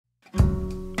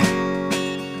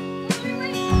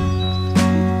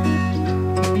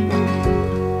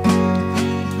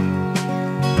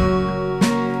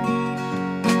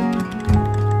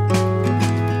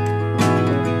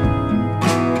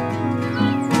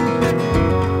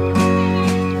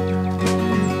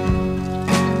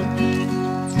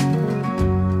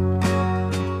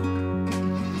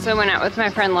out with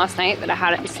my friend last night that I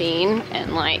hadn't seen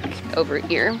in like over a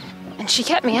year. And she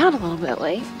kept me out a little bit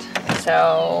late.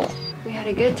 So we had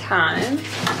a good time.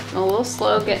 I'm a little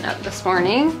slow getting up this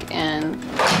morning and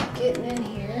getting in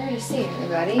here to see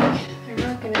everybody. I'm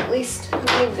not gonna at least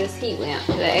move this heat lamp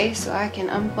today so I can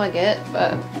unplug it,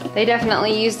 but they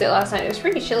definitely used it last night. It was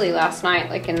pretty chilly last night,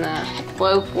 like in the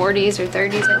low 40s or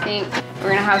 30s, I think. We're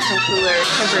gonna have some cooler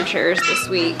temperatures this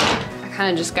week. I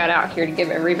kind of just got out here to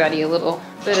give everybody a little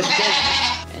bit of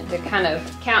dinner and to kind of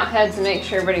count heads and make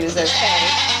sure everybody was okay.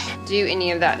 Do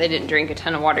any of that. They didn't drink a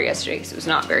ton of water yesterday because it was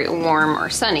not very warm or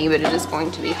sunny, but it is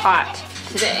going to be hot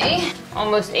today.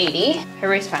 Almost 80.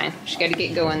 Everybody's fine. Just gotta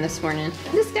get going this morning.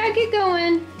 Just gotta get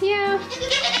going. Yeah.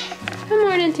 Good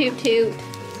morning, Toot Toot.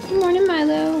 Good morning,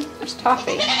 Milo. There's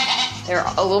Toffee. They were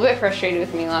a little bit frustrated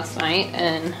with me last night,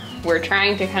 and we're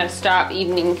trying to kind of stop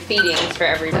evening feedings for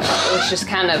everybody. It was just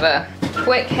kind of a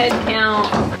quick head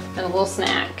count and a little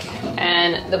snack.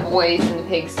 And the boys and the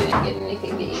pigs didn't get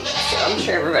anything to eat. So I'm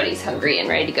sure everybody's hungry and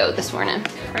ready to go this morning.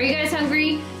 Are you guys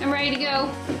hungry and ready to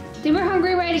go? Then we're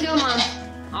hungry, ready to go, Mom.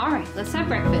 All right, let's have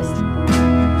breakfast.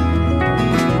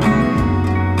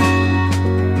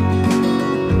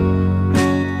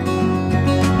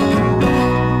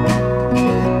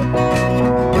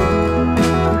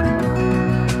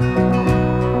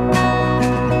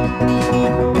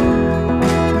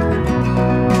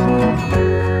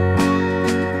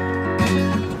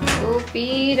 We'll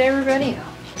feed everybody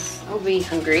else. I'll be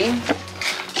hungry. I'm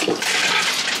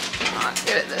not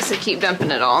good at this. I keep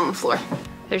dumping it all on the floor.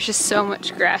 There's just so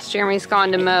much grass. Jeremy's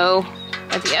gone to mow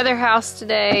at the other house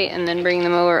today and then bring the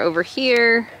mower over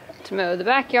here to mow the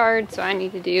backyard. So I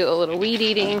need to do a little weed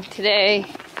eating today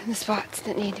in the spots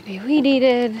that need to be weed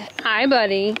eated. Hi,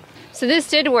 buddy. So this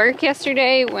did work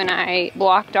yesterday when I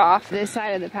blocked off this side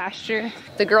of the pasture.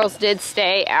 The girls did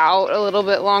stay out a little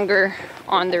bit longer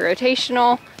on the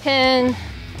rotational pen.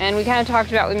 And we kind of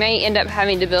talked about we may end up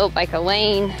having to build like a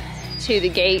lane to the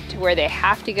gate where they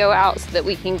have to go out so that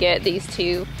we can get these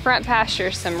two front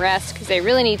pastures some rest because they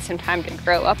really need some time to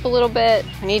grow up a little bit.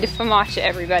 I need to FAMACHA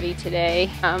everybody today.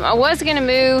 I was gonna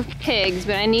move pigs,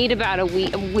 but I need about a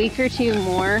week or two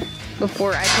more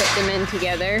before I put them in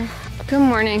together. Good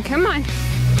morning, come on.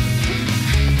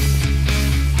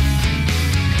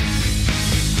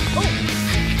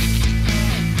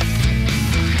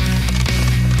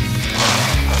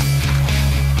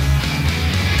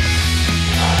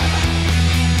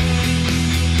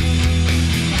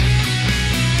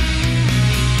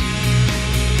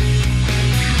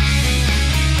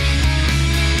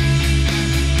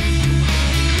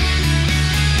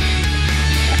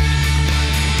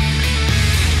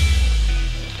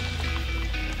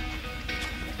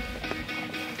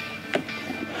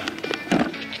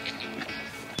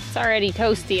 It's already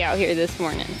toasty out here this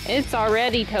morning. It's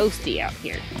already toasty out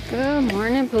here. Good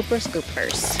morning, poopers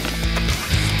scoopers.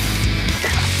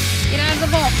 Get out of the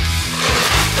bowl.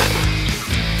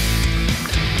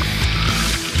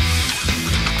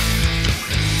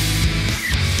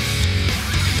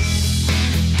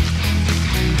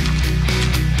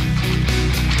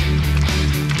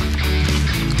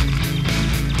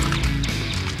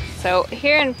 So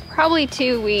here in probably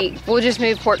 2 weeks, we'll just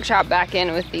move pork chop back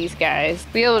in with these guys.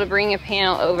 Be able to bring a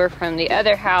panel over from the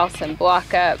other house and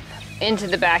block up into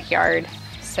the backyard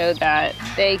so that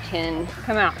they can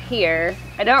come out here.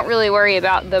 I don't really worry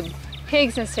about the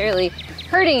pigs necessarily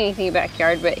hurting anything in the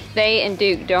backyard, but they and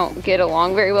Duke don't get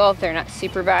along very well if they're not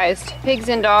supervised. Pigs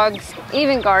and dogs,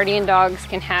 even guardian dogs,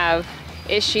 can have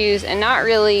issues, and not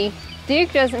really,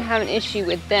 Duke doesn't have an issue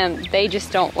with them, they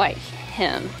just don't like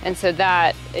him. And so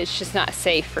that it's just not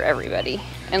safe for everybody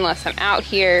unless I'm out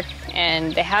here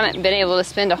and they haven't been able to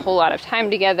spend a whole lot of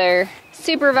time together,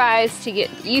 supervised to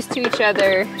get used to each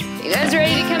other. You guys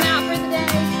ready to come out for the day?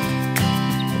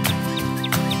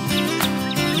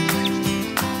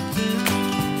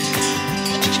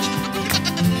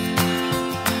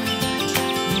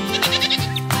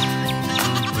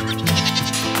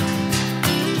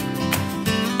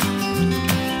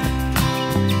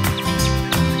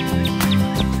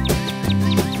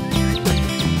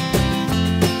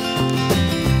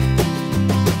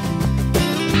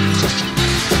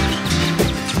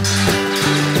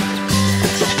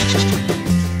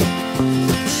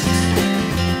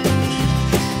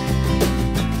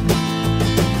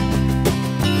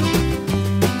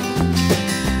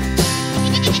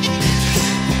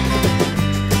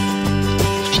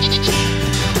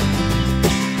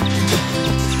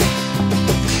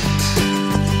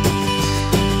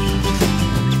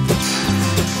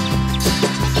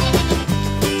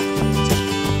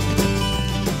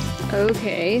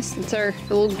 Okay, so it's our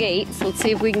little gate. So let's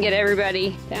see if we can get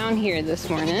everybody down here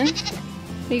this morning.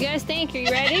 What do you guys think? Are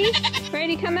you ready?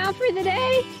 Ready to come out for the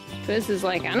day? Twiz is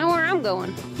like, I know where I'm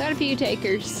going. Got a few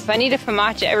takers. If I need to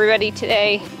FAMACHA everybody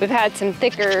today, we've had some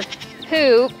thicker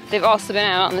poop. They've also been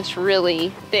out on this really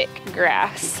thick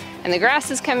grass. And the grass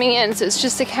is coming in, so it's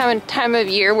just the kind of time of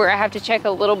year where I have to check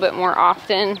a little bit more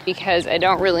often because I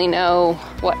don't really know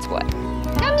what's what.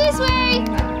 Come this way!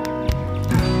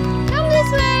 Come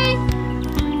this way!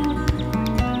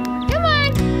 Come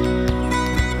on!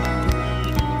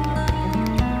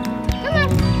 Come on!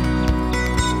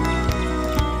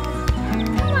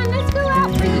 Come on, let's go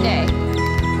out for the day.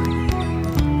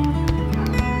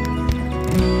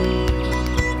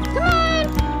 Come on!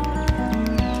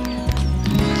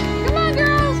 Come on,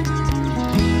 girls!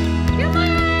 Come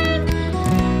on!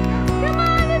 Come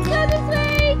on, let's go this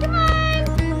way! Come on!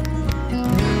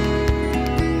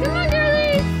 Come on,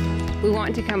 girlies! We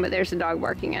want to come, but there's a dog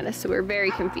barking at us, so we're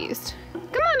very confused. Come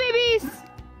on, babies!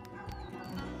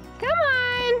 Come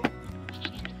on!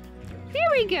 Here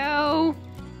we go!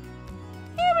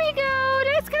 Here we go!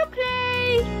 Let's go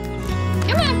play!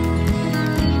 Come on!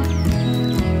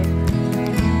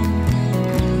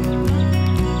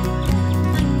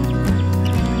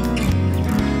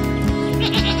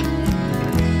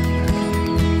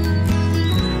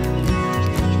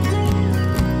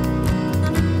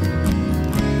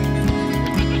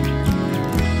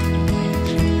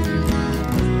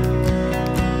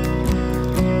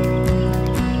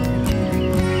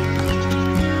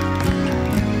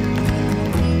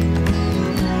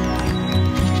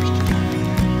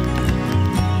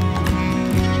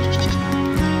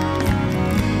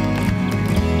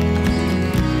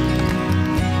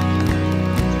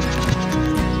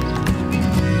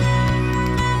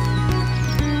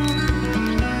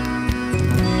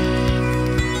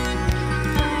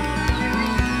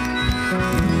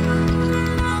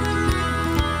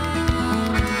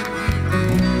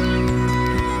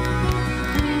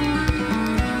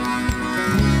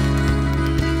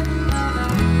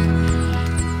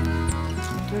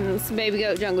 Baby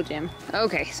goat jungle gym.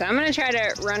 Okay, so I'm gonna try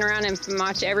to run around and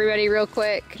FAMACHA everybody real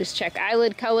quick. Just check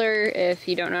eyelid color. If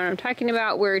you don't know what I'm talking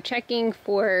about, we're checking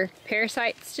for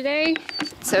parasites today.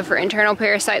 So for internal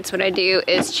parasites, what I do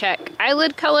is check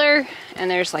eyelid color,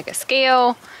 and there's like a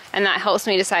scale, and that helps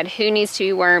me decide who needs to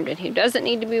be wormed and who doesn't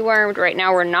need to be wormed. Right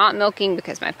now we're not milking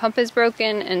because my pump is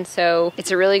broken, and so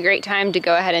it's a really great time to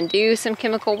go ahead and do some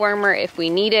chemical wormer if we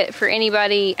need it for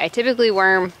anybody. I typically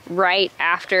worm right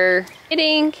after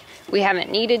hitting. We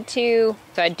haven't needed to,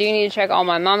 so I do need to check all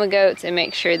my mama goats and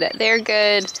make sure that they're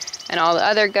good, and all the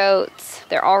other goats,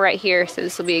 they're all right here. So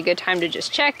this will be a good time to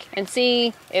just check and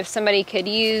see if somebody could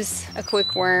use a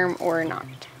quick worm or not.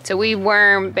 So we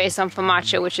worm based on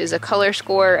FAMACHA, which is a color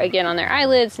score, again, on their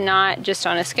eyelids, not just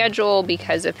on a schedule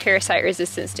because of parasite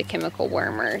resistance to chemical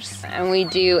wormers. And we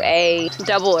do a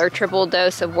double or triple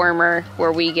dose of wormer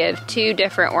where we give 2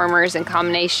 different wormers in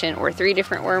combination or 3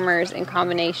 different wormers in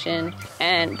combination.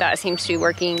 And that seems to be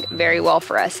working very well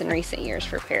for us in recent years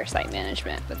for parasite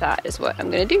management. But that is what I'm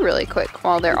gonna do really quick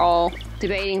while they're all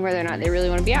debating whether or not they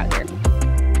really wanna be out here.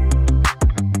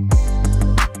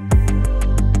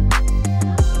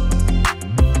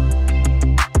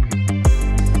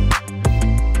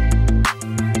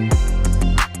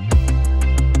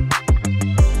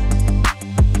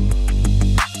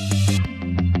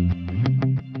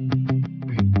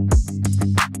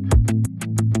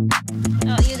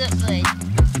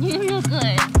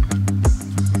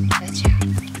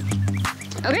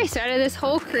 Okay, so out of this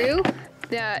whole crew,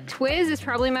 the Twiz is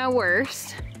probably my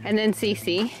worst, and then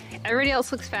Cece. Everybody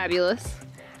else looks fabulous.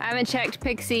 I haven't checked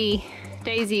Pixie,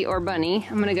 Daisy, or Bunny.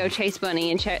 I'm gonna go chase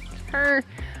Bunny and check her.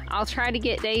 I'll try to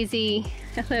get Daisy.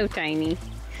 Hello, Tiny.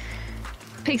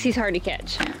 Pixie's hard to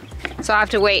catch, so I'll have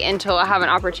to wait until I have an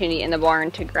opportunity in the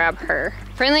barn to grab her.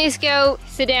 Friendliest goat,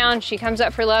 sit down. She comes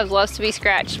up for love, loves to be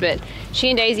scratched, but she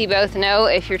and Daisy both know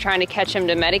if you're trying to catch them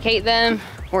to medicate them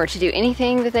or to do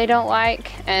anything that they don't like,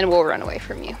 and will run away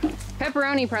from you.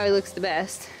 Pepperoni probably looks the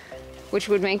best, which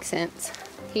would make sense.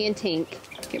 He and Tink.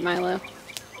 Get Milo.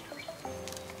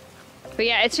 But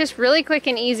yeah, it's just really quick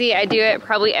and easy. I do it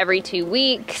probably every 2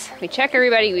 weeks. We check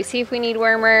everybody, we see if we need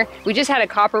wormer. We just had a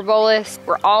copper bolus.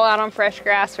 We're all out on fresh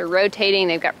grass, we're rotating,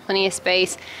 they've got plenty of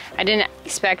space. I didn't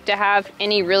expect to have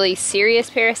any really serious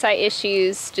parasite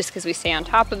issues just because we stay on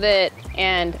top of it.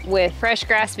 And with fresh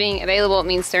grass being available, it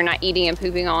means they're not eating and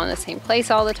pooping all in the same place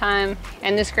all the time.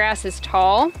 And this grass is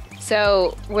tall,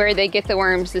 so where they get the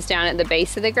worms is down at the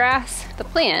base of the grass. The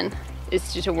plan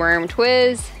is to worm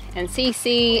Twiz and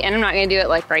Cece, and I'm not gonna do it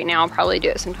like right now. I'll probably do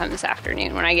it sometime this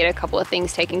afternoon when I get a couple of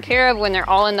things taken care of, when they're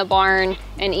all in the barn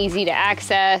and easy to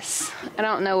access. I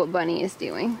don't know what Bunny is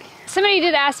doing. Somebody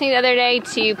did ask me the other day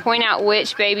to point out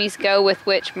which babies go with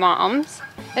which moms.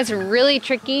 It's really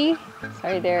tricky.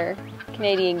 Sorry, they're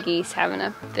Canadian geese having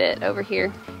a fit over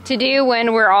here. To do when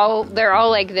they're all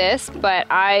like this, but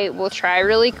I will try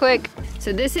really quick.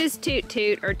 So this is Toot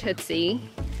Toot or Tootsie,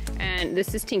 and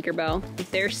this is Tinkerbell.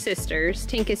 They're sisters.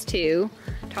 Tink is 2.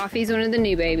 Toffee's one of the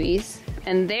new babies.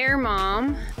 And their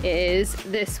mom is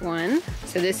this one.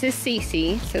 So this is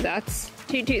Cece. So that's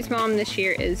Toot Toot's mom this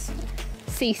year is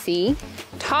Cece.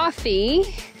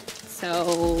 Toffee,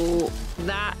 so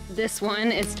this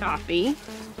one is Toffee,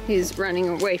 who's running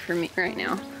away from me right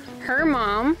now. Her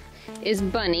mom is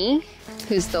Bunny,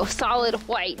 who's the solid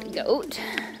white goat.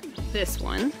 This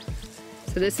one.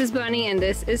 So this is Bunny and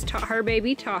this is her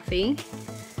baby Toffee.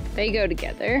 They go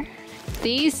together.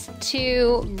 These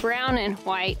 2 brown and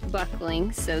white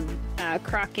bucklings, so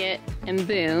Crockett and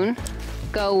Boone,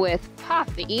 go with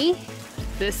Poppy.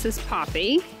 This is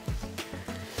Poppy.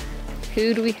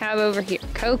 Who do we have over here?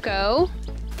 Coco.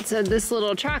 So this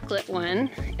little chocolate one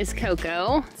is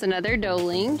Coco. It's another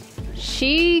doeling.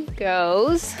 She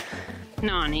goes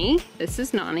Nani. This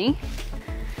is Nani.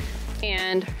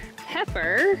 And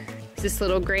Pepper, this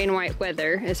little gray and white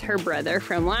weather, is her brother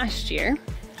from last year.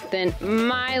 Then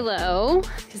Milo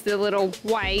is the little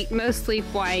white, mostly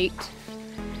white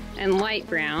and light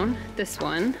brown. This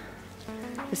one.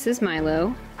 This is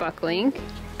Milo. Buckling.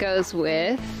 Goes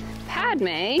with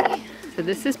Padme. So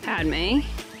this is Padme,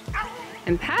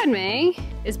 and Padme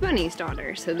is Bunny's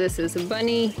daughter. So this is a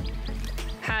Bunny,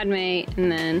 Padme,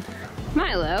 and then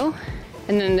Milo.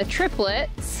 And then the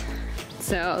triplets,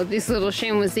 so these little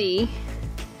Chamoisi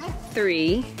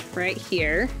 3 right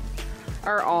here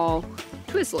are all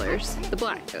Twizzlers, the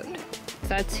black goat. So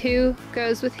that's who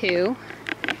goes with who.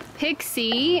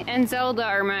 Pixie and Zelda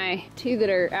are my 2 that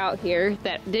are out here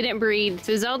that didn't breed.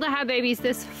 So Zelda had babies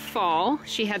this fall.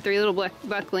 She had 3 little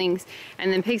bucklings,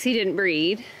 and then Pixie didn't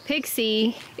breed.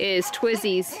 Pixie is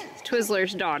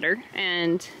Twizzler's daughter,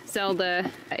 and Zelda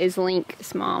is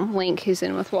Link's mom, Link, who's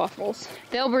in with Waffles.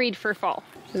 They'll breed for fall.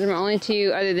 Those are my only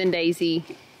 2, other than Daisy,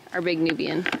 our big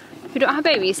Nubian, who don't have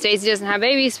babies. Daisy doesn't have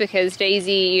babies because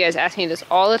Daisy, you guys ask me this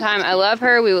all the time. I love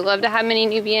her. We would love to have many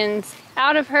Nubians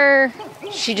out of her.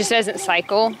 She just doesn't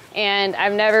cycle, and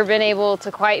I've never been able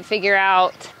to quite figure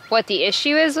out what the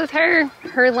issue is with her.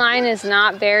 Her line is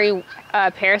not very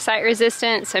parasite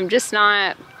resistant, so I'm just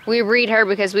not. We breed her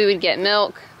because we would get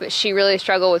milk, but she really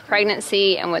struggled with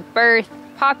pregnancy and with birth.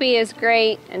 Poppy is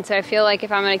great, and so I feel like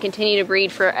if I'm going to continue to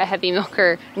breed for a heavy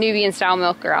milker, Nubian style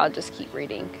milker, I'll just keep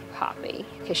breeding Poppy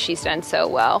because she's done so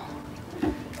well.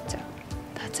 So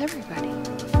that's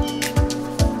everybody.